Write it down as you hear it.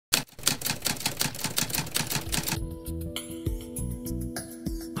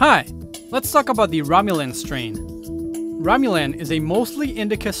Hi, let's talk about the Romulan strain. Romulan is a mostly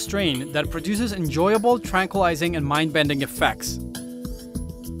indica strain that produces enjoyable, tranquilizing, and mind-bending effects.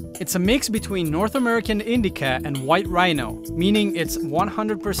 It's a mix between North American indica and white rhino, meaning it's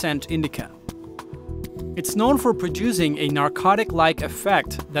 100% indica. It's known for producing a narcotic-like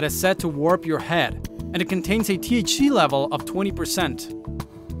effect that is said to warp your head, and it contains a THC level of 20%.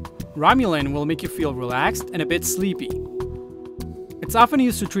 Romulan will make you feel relaxed and a bit sleepy. It's often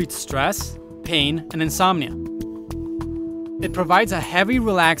used to treat stress, pain, and insomnia. It provides a heavy,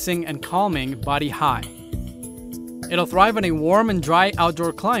 relaxing, and calming body high. It'll thrive in a warm and dry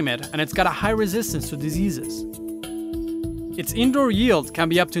outdoor climate, and it's got a high resistance to diseases. Its indoor yield can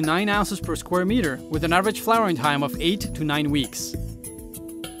be up to 9 ounces per square meter, with an average flowering time of 8 to 9 weeks.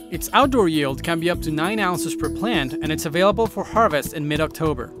 Its outdoor yield can be up to 9 ounces per plant, and it's available for harvest in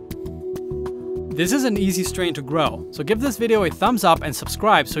mid-October. This is an easy strain to grow, so give this video a thumbs up and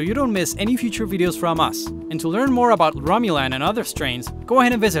subscribe so you don't miss any future videos from us. And to learn more about Romulan and other strains, go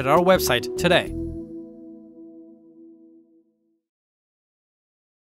ahead and visit our website today.